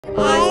के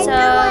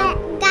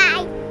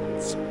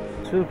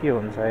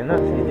हुन्छ हैन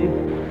सिजी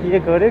के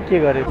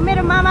गर्यो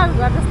मेरो मामाको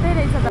घर जस्तै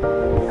रहेछ त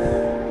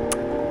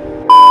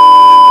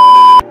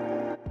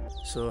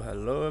so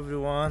hello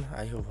everyone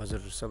I hope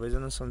हजुर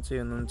सबैजना सन्चै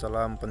हुनुहुन्छ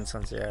होला म पनि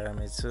सन्चै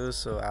आरामै छु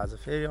सो आज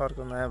फेरि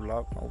अर्को नयाँ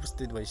भ्लगमा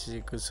उपस्थित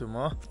भइसकेको छु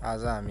म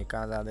आज हामी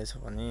कहाँ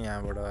जाँदैछौँ भने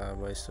यहाँबाट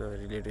अब यसो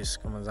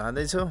रिलेटिभ्सकोमा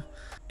जाँदैछौँ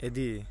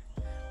यदि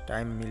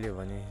टाइम मिल्यो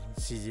भने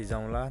सिजी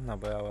जाउँला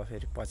नभए अब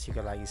फेरि पछिको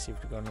लागि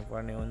सिफ्ट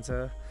गर्नुपर्ने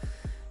हुन्छ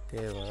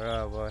त्यही भएर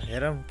अब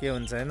हेरौँ के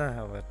हुन्छ हैन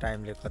अब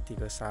टाइमले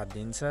कतिको साथ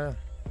दिन्छ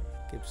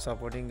किप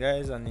सपोर्टिङ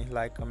गाइज अनि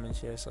लाइक कमेन्ट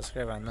सेयर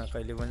सब्सक्राइब हान्न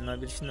कहिले पनि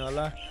नबिर्सिनु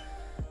होला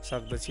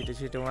सक्दो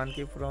छिटो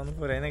 1K पुऱ्याउनु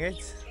पर्यो हैन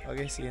guys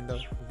okay C in the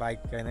bike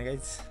हैन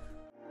गाइज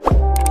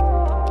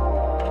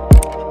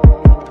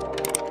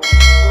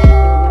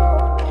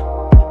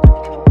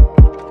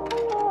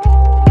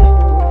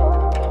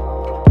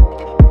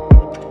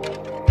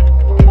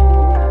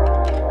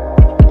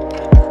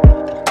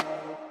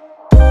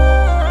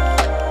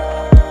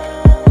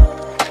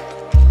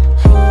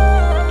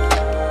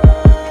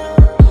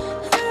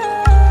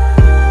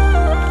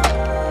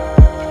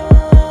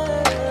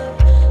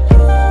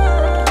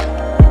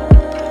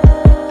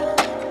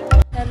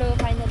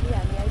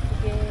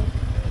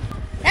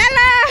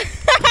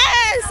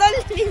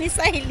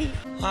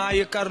हाँ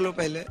ये कर लो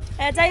पहले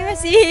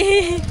चाहिएपछि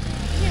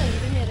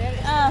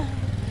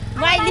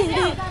मैले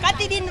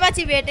कति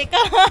दिनपछि भेटेको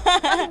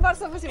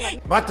वर्षपछि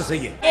बात तो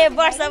सही है ए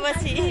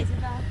वर्षपछि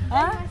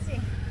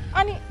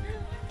अनि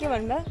के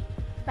भन्नु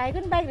भाइ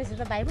पनि बाइक रहेछ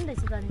त भाइ पनि रहेछ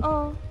त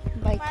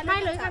बाइक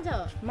माइलो कान्छ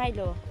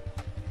माइलो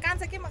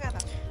कान्छ केमा गएको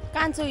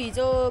कान्छो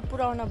हिजो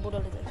पुराउन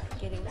बुढोले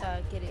के रे उता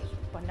के रे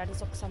भण्डारी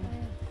चोकसम्म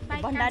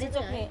भण्डारी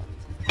चोक होला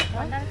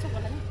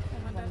नि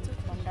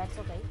भण्डारी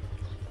चोक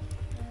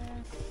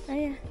है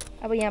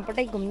अब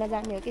यहाँबाटै घुम्न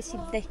जाने हो कि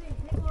सिधै एकछिन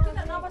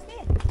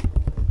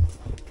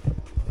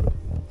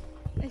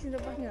त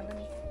बस्ने होला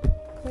नि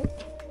खोइ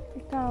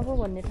कहाँ पो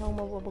भन्ने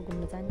ठाउँमा अब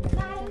घुम्न जाने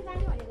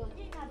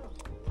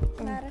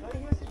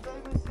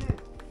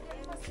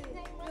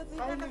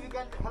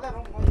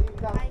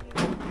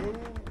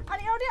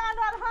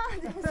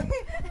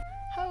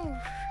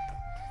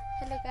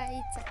हेलो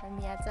गाइज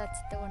हामी आज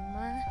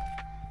चितवनमा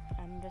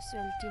हाम्रो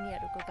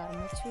सोल्टिनीहरूको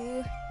घरमा छु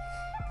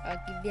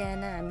अघि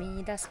बिहान हामी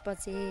 10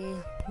 बजे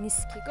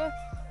निस्केको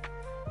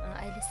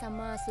अहिलेसम्म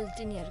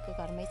सोल्टिनीहरूको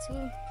घरमै छु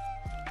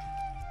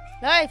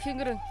ल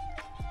फिङ्गुरुङ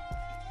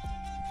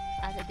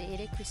आज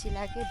धेरै खुसी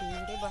लाग्यो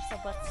धेरै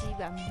वर्षपछि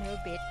हाम्रो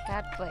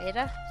भेटघाट भएर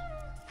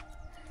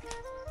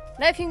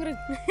ल फिङ्गुरुङ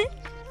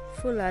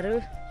फुलहरू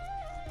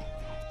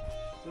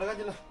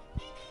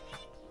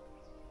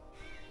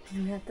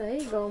यहाँ त है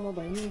गाउँमा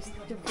भयो नि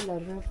यस्तो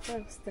फुलहरू रोप्छ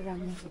कस्तो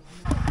राम्रो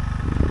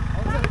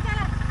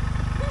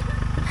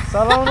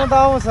चलाउन त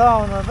आउँछ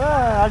आउन त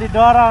अलि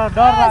डर लाग्छ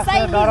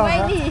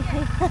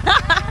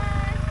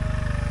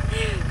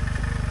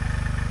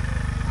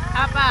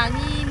अब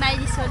हामी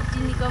माइली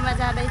सोल्टिनीकोमा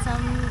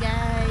जाँदैछौँ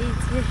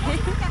गाइज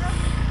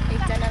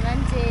एकजना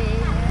मान्छे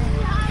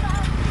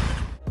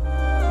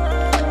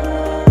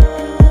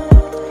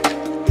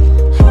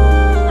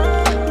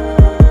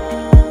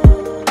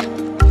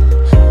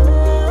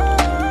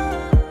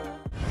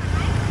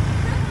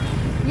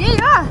यही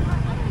हो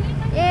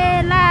ए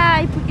ल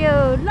आइपुग्यो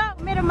ल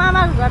मेरो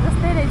मामाको घर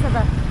जस्तै रहेछ त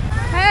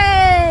हे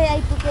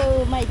आइपुग्यो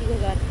माइलीको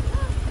घर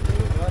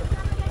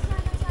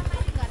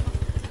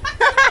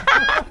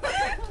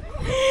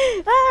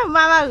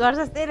मामाको घर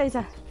जस्तै रहेछ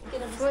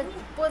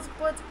pose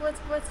pose pose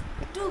pose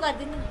to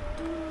गरिदिनु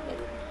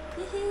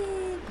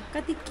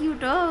कति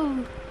क्युट हौ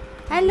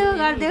हेलो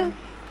गरिदेऊ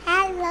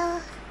हेलो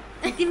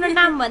तिम्रो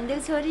नाम भनिदेऊ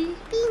छोरी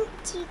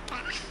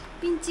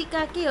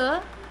पिन्चिका के हो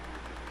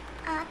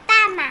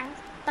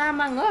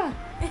तामाङ हो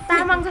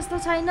तामाङ जस्तो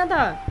छैन त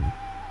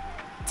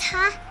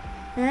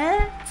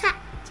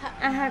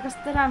आहा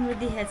कस्तो राम्रो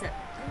देखेछ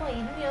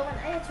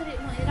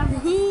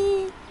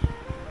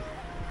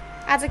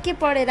आज के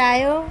पढेर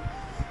आयो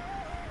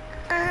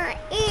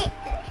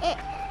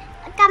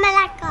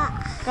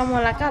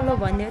कमलाका लो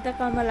भन्यो त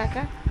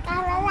कमलाका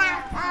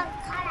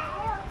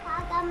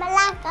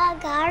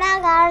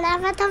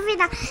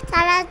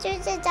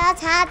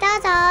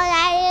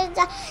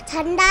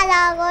ठन्डा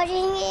लगो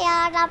रिङ्गी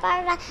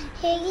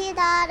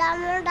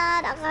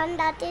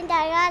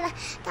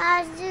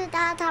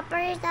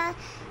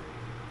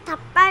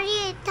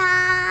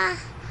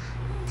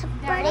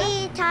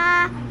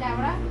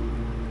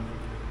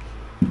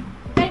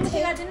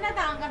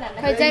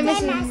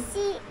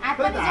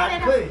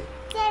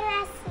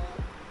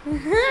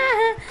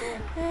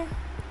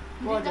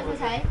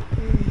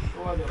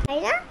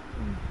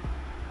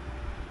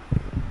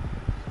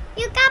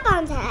यो कहाँ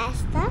पाउँछ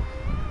यस्तो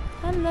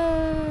हेलो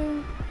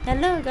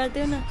हेलो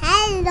गरिदेऊ न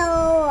हेलो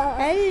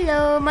हेलो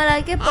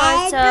मलाई के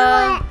पर्छ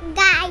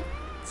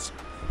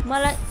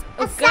मलाई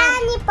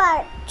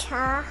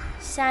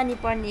सानी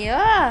पर्ने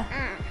हो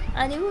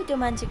अनि ऊ त्यो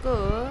मान्छेको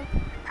हो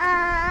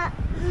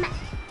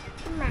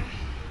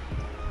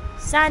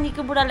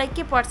सानीको बुढालाई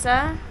के पर्छ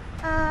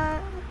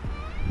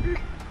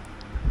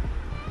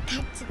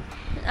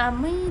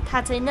आमै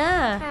थाहा छैन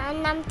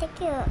नाम त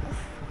के हो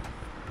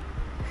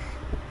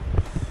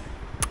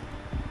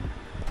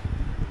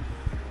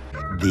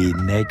The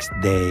next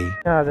day.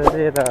 आज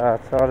चाहिँ यता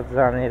चर्च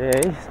जाने रे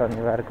है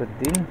शनिबारको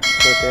दिन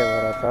त्यही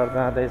भएर चर्च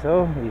जाँदैछौँ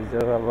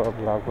हिजो अब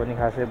भ्लग पनि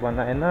खासै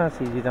बनाएन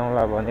सिजी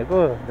जाउँला भनेको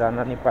जान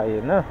नि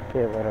पाइएन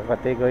त्यही भएर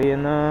कतै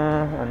गइएन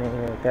अनि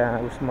त्यहाँ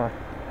उसमा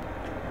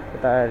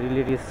यता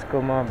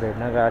रिलेटिभ्सकोमा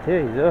भेट्न गएको थियो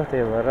हिजो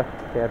त्यही भएर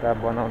त्यहाँ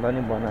बनाउँदा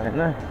नि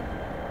बनाएन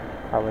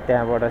अब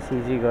त्यहाँबाट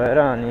सिजी गएर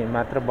अनि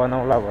मात्र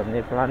बनाउला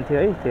भन्ने प्लान थियो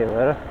है त्यही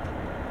भएर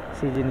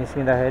सिजी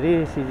निस्किँदाखेरि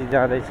सिजी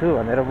जाँदैछु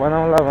भनेर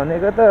बनाउला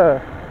भनेको त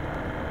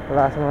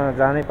लास्टमा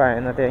जानै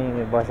पाएन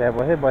त्यहीँ बस्या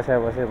बसे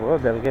भयो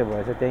बेलुकै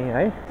भएछ त्यहीँ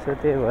है सो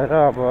त्यही भएर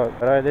अब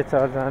अहिले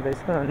चर्च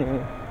जाँदैछु अनि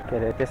के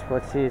अरे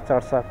त्यसपछि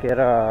चर्च सकेर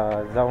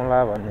जाउँला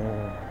भन्ने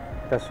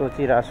त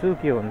सोचिरहेको छु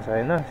के हुन्छ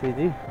होइन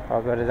सिजी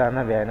अगाडि जान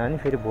भ्याएन नि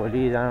फेरि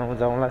भोलि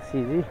जाउँला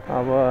सिजी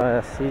अब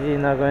सिजी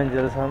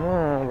नगइन्जेलसम्म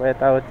अब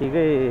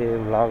यताउतिकै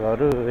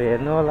भ्लगहरू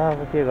हेर्नु होला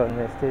अब के गर्नु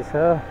यस्तै छ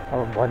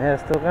अब भने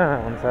जस्तो कहाँ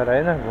हुन्छ र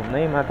होइन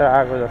घुम्नै मात्र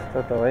आएको जस्तो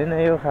त होइन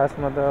यो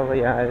खासमा त अब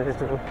यहाँ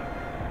यसो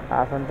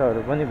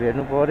आफन्तहरू पनि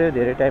भेट्नु पर्यो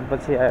धेरै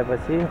टाइमपछि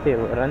आएपछि त्यही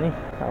भएर नि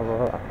अब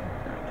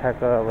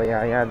ठ्याक्क अब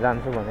यहाँ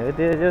जान्छु भनेको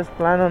त्यो जस्ट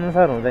प्लान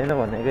अनुसार हुँदैन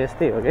भनेको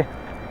यस्तै हो कि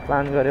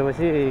प्लान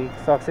गरेपछि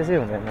सक्सेसै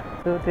हुँदैन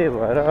त्यही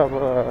भएर अब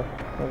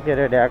के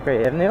अरे ढ्याक्क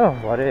हेर्ने हो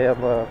भरे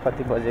अब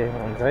कति बजे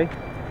हुन्छ है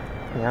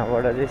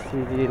यहाँबाट चाहिँ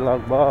सिजी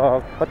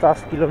लगभग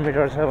 50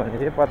 किलोमिटर छ भने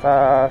चाहिँ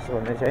 50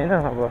 भन्ने चाहिँ होइन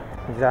अब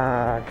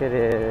जहाँ के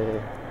अरे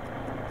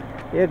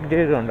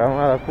 1-1.5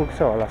 घन्टामा पुग्छ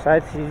होला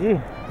सायद सिजी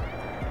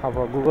अब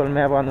गुगल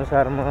म्याप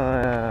अनुसारमा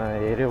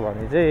हेऱ्यो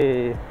भने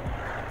चाहिँ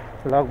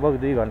लगभग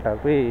 2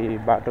 घन्टाकै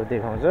बाटो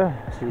देखाउँछ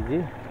सिजी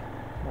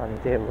अनि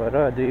त्यही भएर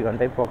 2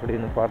 घन्टै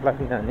पक्रिनु पर्ला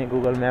किनभने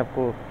गुगल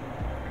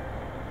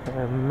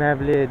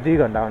म्यापले 2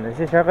 घन्टा भने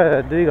चाहिँ ठ्याक्क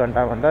 2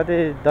 घन्टाभन्दा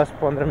त्यही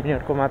 10-15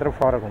 मिनटको मात्र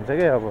फरक हुन्छ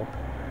क्या अब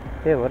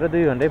त्यही भएर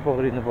 2 घन्टै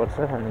पक्रिनुपर्छ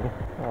अनि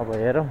अब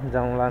हेरौँ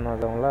जाउँला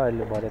नजाउँला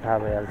अहिले भरे थाहा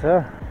भइहाल्छ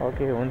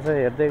ओके हुन्छ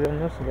हेर्दै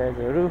गर्नुहोस्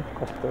गाइजहरू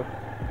कस्तो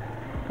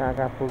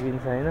कहाँ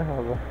पुगिन्छ होइन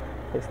अब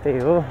यस्तै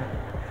हो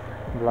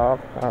भ्लग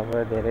अब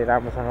धेरै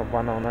राम्रोसँग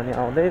बनाउन नि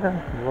आउँदैन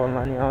बोल्न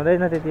नि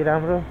आउँदैन त्यति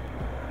राम्रो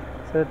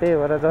सो त्यही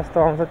भएर जस्तो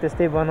आउँछ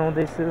त्यस्तै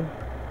बनाउँदैछु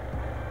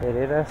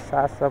हेरेर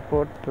साथ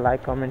सपोर्ट लाइक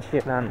कमेन्ट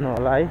सेयर हान्नु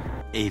होला है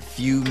A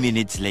few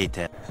minutes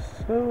later.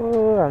 So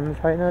हामी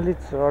फाइनली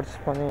चर्च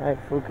पनि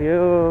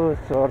आइपुग्यो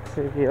चर्च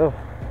चाहिँ के हो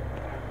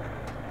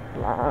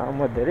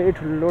लामो धेरै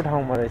ठुलो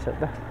ठाउँमा रहेछ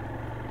त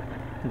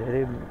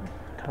धेरै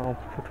ठाउँ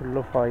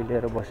ठुलो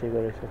फैलिएर बसेको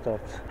रहेछ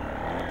चर्च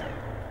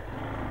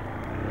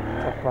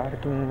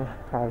पार्किङमा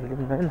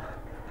हालिदिउँ होइन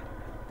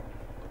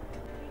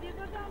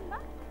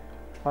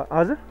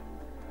हजुर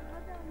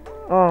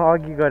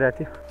अघि गरेको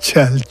थियो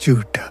चल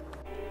झुटा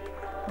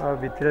अब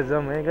भित्र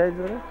जाउँ है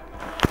गाइजहरू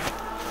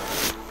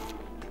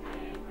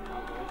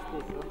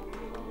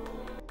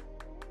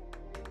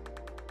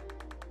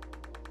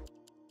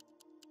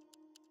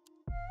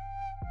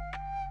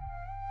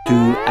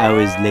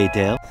hours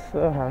later. सो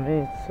हामी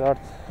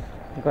चर्च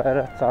गएर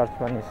चर्च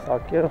पनि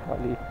सक्यो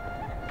अलि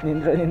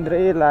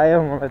निन्द्रै लाग्यो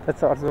मलाई त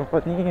चर्चमा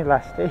पनि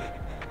लास्टै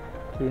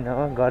किन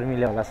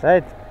गर्मीले होला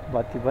सायद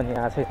बत्ती पनि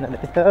आएको छैन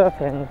रहेछ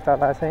फ्यान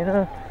चलाएको छैन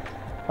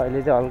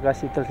अहिले चाहिँ हल्का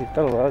शीतल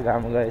भयो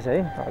घाम गएछ है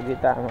अघि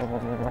त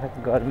आमा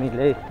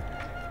गर्मीले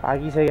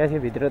पाकिसकेको थियो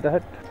भित्र त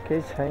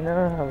केही छैन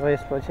अब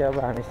यसपछि अब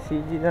हामी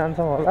सिजी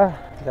जान्छौँ होला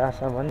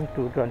जहाँसम्म पनि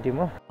 220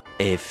 मा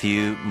A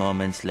few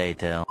moments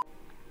later.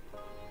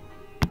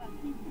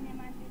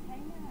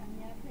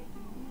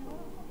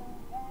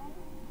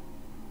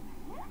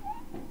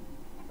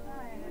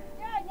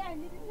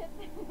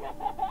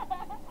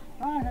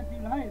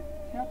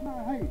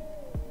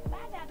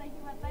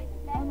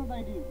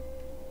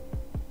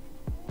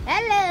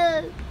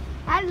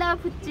 Hello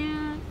पुच्चु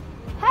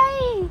high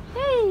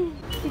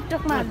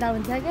टिकटकमा हाल्दा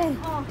हुन्छ के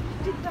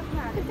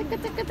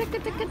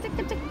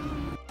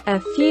A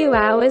few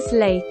hours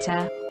later.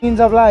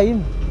 किन्छला हिम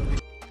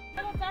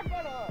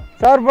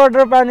चटपट र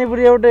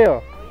पानीपुरी एउटै हो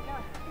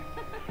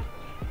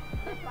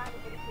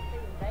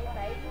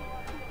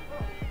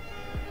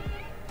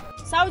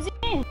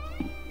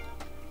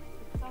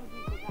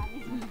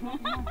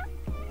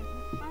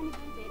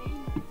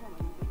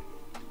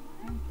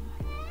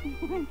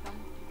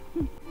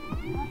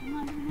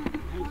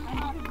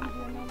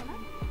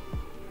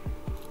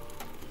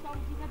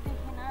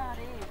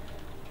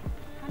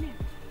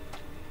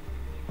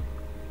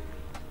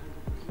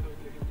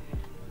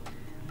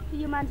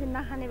यो मान्छे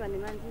नखाने भन्ने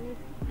मान्छे नि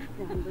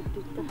हाम्रो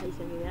टुक त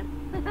खाइसक्यो यार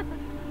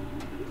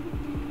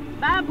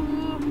बाबु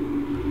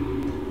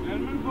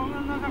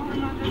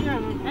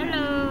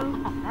हेलो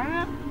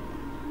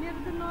मेरो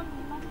त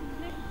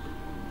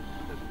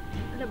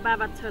न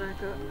बाबा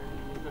छोराको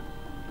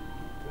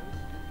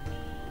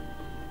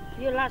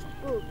यो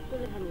लास्टको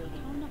कसले खाने हो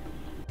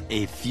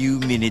A few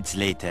minutes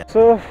later.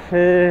 So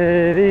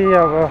फेरि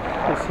अब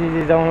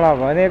सिजी जाउँला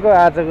भनेको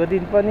आजको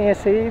दिन पनि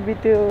यसै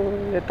बित्यो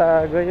यता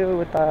गयो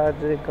उता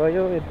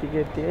गयो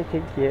यतिकै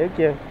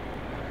के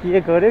के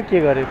गर्यो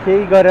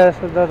केही गरे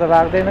जस्तो त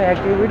लाग्दैन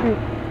एक्टिभिटी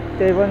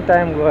त्यही पनि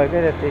टाइम गयो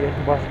क्या त्यतिकै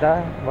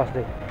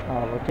बस्दै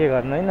अब के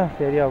गर्नु होइन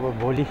फेरि अब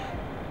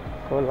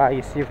भोलिको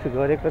लागि सिफ्ट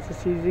गरेको छ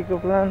सिजीको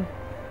प्लान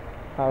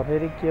अब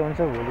फेरि के हुन्छ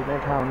भोलि नै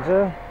थाहा हुन्छ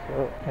सो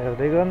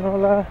हेर्दै गर्नु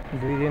होला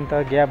 2 दिन त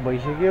ग्याप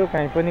भइसक्यो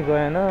कहीँ पनि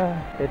गएन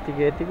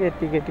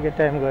यतिकै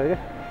टाइम गयो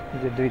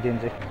क्या 2 दिन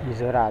चाहिँ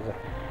हिजो र आज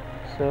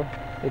सो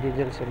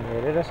रिजल्ट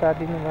हेरेर साथ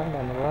दिनुभयो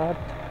धन्यवाद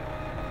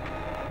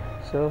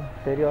सो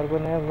फेरि अर्को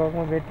नयाँ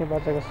ब्लगमा भेट्ने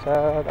बाचाको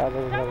साथ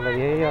आजको ब्लगलाई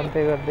यही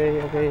अन्त्य गर्दै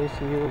okay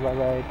C you bye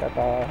bye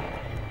Tata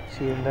C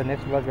you in the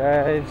next blog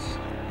guys